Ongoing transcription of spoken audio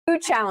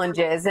food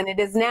challenges, and it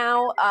is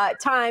now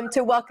time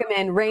to welcome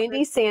in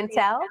Randy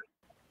Santel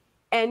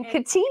and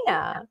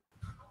Katina.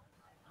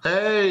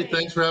 Hey,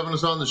 thanks for having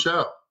us on the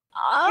show.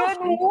 Good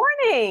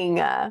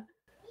morning.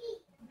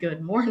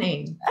 Good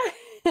morning.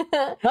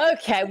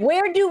 Okay,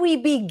 where do we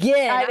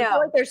begin? I feel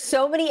like there's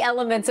so many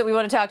elements that we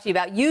want to talk to you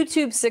about.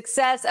 YouTube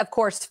success, of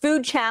course,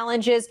 food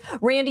challenges.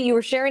 Randy, you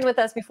were sharing with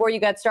us before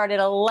you got started,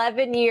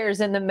 11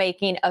 years in the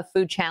making of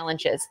food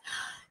challenges.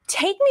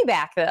 Take me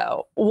back,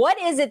 though.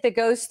 What is it that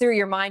goes through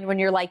your mind when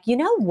you're like, you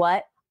know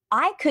what?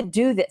 I could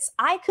do this.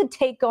 I could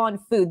take on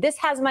food. This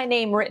has my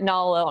name written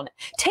all on it.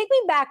 Take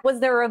me back. Was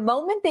there a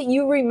moment that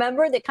you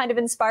remember that kind of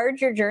inspired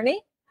your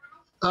journey?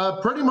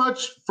 Pretty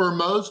much for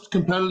most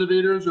competitive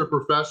eaters or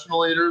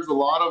professional eaters, a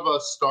lot of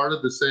us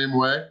started the same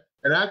way.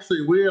 And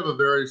actually, we have a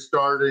very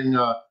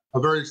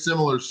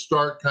similar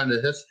start kind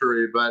of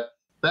history. But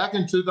back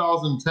in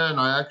 2010,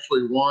 I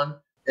actually won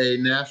a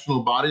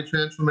national body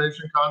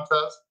transformation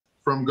contest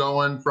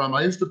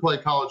I used to play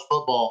college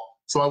football,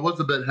 so I was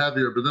a bit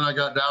heavier, but then I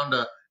got down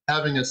to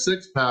having a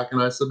six-pack,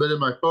 and I submitted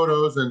my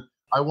photos, and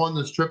I won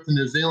this trip to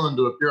New Zealand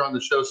to appear on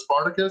the show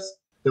Spartacus.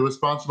 It was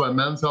sponsored by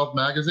Men's Health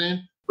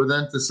magazine. But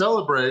then to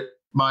celebrate,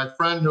 my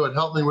friend who had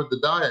helped me with the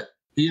diet,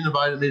 he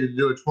invited me to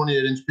do a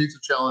 28-inch pizza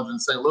challenge in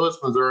St. Louis,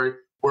 Missouri,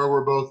 where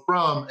we're both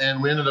from,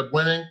 and we ended up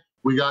winning.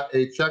 We got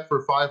a check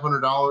for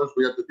 $500.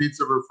 We got the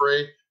pizza for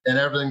free, and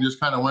everything just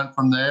kind of went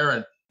from there.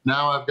 And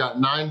now I've got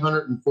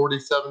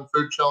 947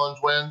 food challenge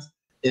wins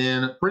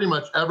in pretty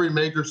much every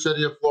major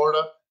city of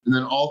Florida, and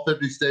then all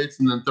 50 states,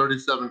 and then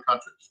 37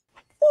 countries.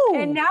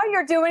 And now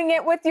you're doing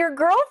it with your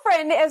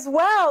girlfriend as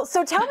well.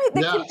 So tell me,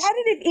 the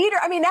competitive eater,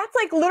 I mean, that's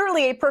like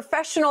literally a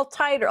professional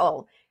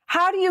title.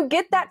 How do you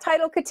get that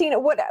title, Katina?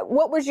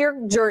 What was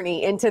your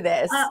journey into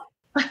this?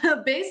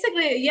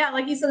 Basically, yeah,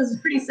 like you said, this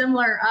is pretty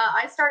similar.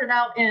 I started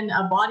out in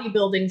a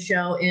bodybuilding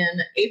show in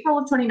April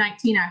of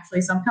 2019, actually.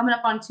 So I'm coming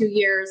up on 2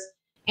 years.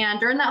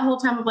 And during that whole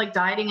time of like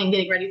dieting and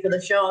getting ready for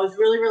the show, I was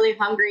really, really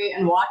hungry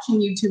and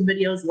watching YouTube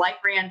videos like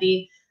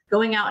Randy,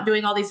 going out and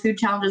doing all these food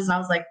challenges. And I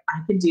was like,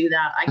 I could do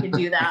that. I could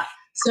do that.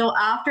 So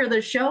after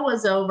the show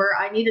was over,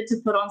 I needed to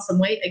put on some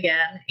weight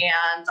again.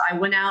 And I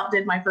went out,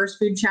 did my first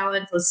food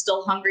challenge, was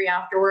still hungry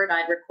afterward.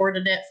 I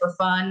recorded it for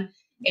fun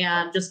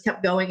and just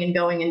kept going and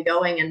going and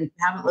going and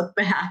haven't looked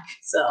back.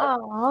 So.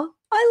 Aww.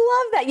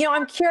 I love that. You know,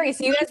 I'm curious.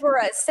 You guys were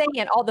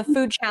saying all the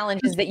food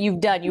challenges that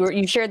you've done.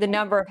 You shared the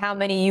number of how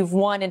many you've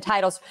won in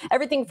titles.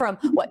 Everything from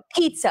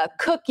pizza,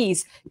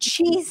 cookies,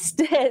 cheese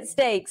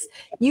steaks.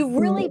 You've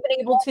really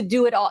been able to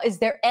do it all. Is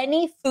there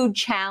any food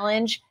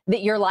challenge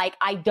that you're like,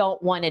 I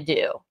don't want to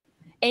do?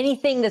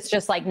 Anything that's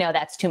just like, no,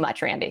 that's too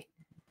much, Randy?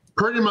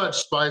 Pretty much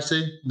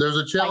spicy. There's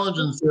a challenge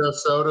in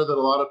Sarasota that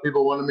a lot of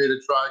people wanted me to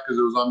try because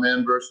it was on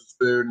Man versus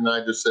Food, and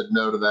I just said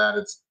no to that.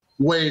 It's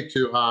way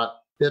too hot.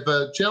 If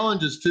a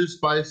challenge is too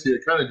spicy,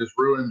 it kind of just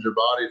ruins your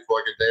body for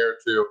like a day or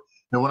two.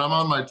 And when I'm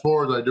on my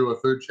tours, I do a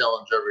food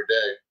challenge every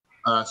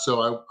day.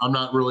 So I'm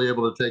not really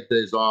able to take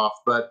days off.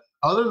 But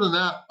other than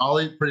that, I'll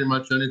eat pretty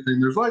much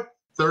anything. There's like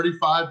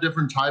 35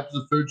 different types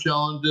of food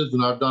challenges,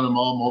 and I've done them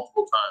all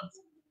multiple times.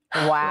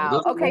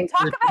 Wow. Okay,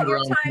 talk about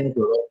your time.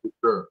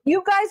 Sure.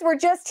 You guys were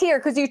just here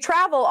because you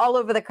travel all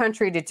over the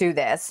country to do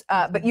this,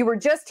 but you were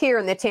just here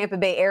in the Tampa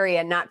Bay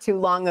area not too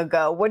long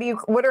ago.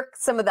 What are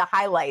some of the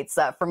highlights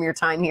from your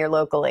time here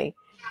locally?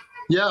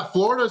 Yeah,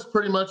 Florida is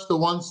pretty much the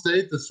one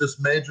state that's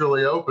just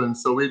majorly open.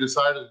 So we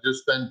decided to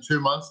just spend 2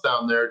 months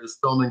down there just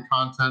filming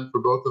content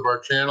for both of our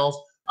channels.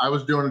 I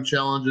was doing a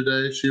challenge a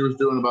day. She was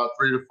doing about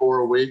 3 to 4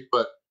 a week.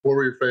 But what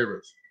were your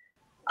favorites?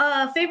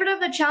 Favorite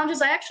of the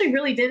challenges, I actually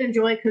really did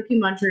enjoy Cookie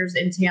Munchers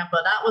in Tampa.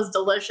 That was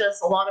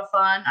delicious, a lot of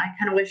fun. I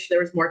kind of wish there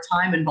was more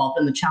time involved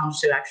in the challenge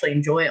to actually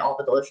enjoy all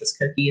the delicious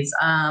cookies.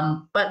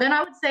 But then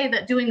I would say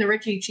that doing the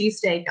Richie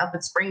cheesesteak up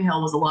at Spring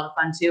Hill was a lot of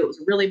fun too. It was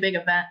a really big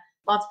event.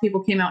 Lots of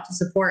people came out to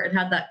support. It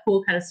had that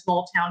cool kind of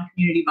small town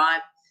community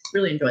vibe.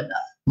 Really enjoyed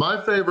that.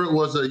 My favorite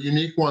was a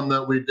unique one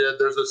that we did.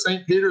 There's a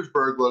St.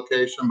 Petersburg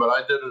location, but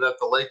I did it at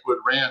the Lakewood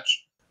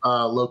Ranch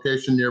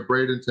location near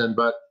Bradenton.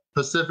 But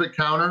Pacific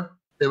Counter,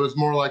 it was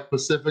more like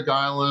Pacific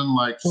Island,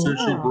 like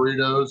sushi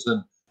burritos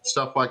and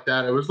stuff like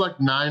that. It was like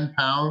 9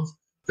 pounds,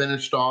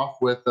 finished off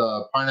with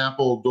a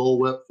pineapple Dole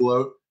Whip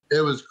float. It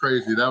was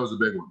crazy. That was a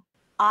big one.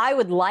 I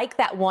would like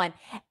that one.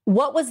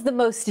 What was the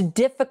most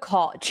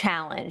difficult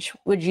challenge,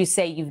 would you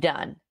say you've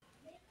done?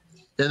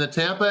 In the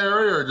Tampa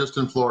area or just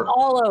in Florida?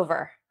 All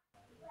over.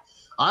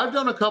 I've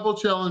done a couple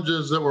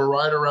challenges that were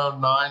right around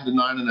 9 to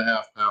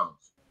 9.5 pounds.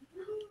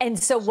 And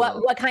so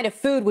what kind of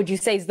food would you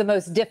say is the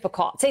most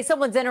difficult? Say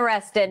someone's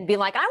interested and be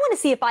like, I want to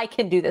see if I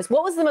can do this.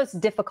 What was the most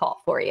difficult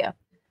for you?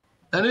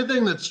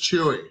 Anything that's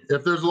chewy.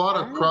 If there's a lot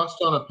of crust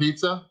on a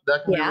pizza,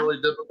 that can be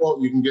really difficult.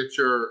 You can get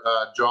your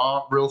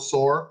jaw real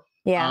sore.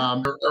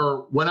 Yeah.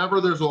 Or whenever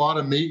there's a lot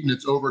of meat and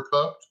it's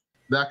overcooked,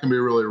 that can be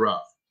really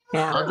rough.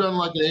 Yeah. I've done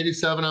like an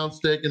 87-ounce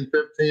steak in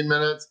 15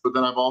 minutes, but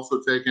then I've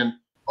also taken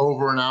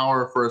over an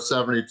hour for a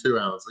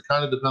 72-ounce. It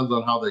kind of depends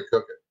on how they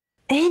cook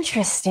it.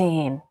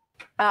 Interesting.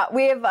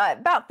 We have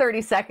about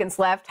 30 seconds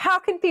left. How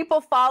can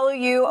people follow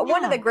you? Yeah.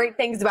 One of the great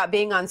things about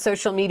being on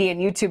social media and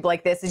YouTube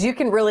like this is you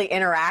can really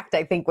interact,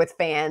 I think, with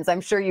fans.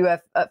 I'm sure you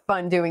have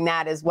fun doing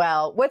that as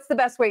well. What's the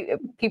best way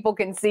people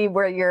can see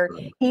where your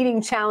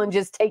eating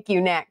challenges take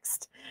you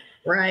next?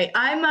 Right.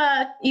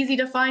 I'm easy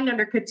to find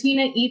under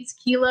Katina Eats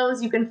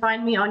Kilos. You can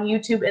find me on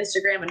YouTube,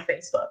 Instagram, and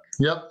Facebook.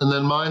 Yep. And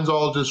then mine's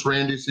all just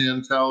Randy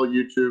Santel,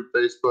 YouTube,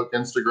 Facebook,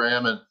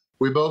 Instagram. And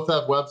we both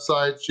have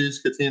websites.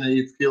 She's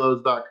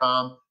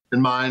KatinaEatsKilos.com.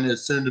 And mine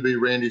is soon to be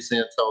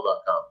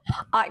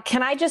randysantel.com.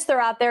 Can I just throw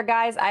out there,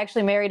 guys, I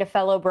actually married a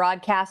fellow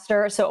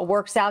broadcaster, so it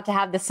works out to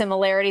have the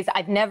similarities.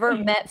 I've never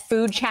met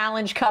food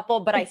challenge couple,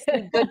 but I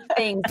see good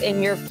things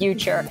in your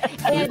future.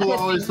 People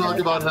always talk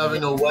about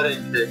having a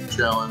wedding cake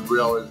challenge. We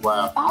always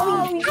laugh.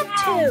 Oh, you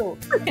have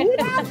to. You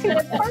have to.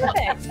 It's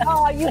perfect.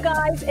 Oh, you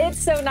guys, it's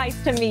so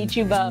nice to meet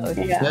you both.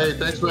 Yeah. Hey,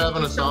 thanks for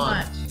having us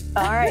on.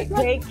 All right.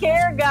 Take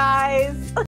care, guys.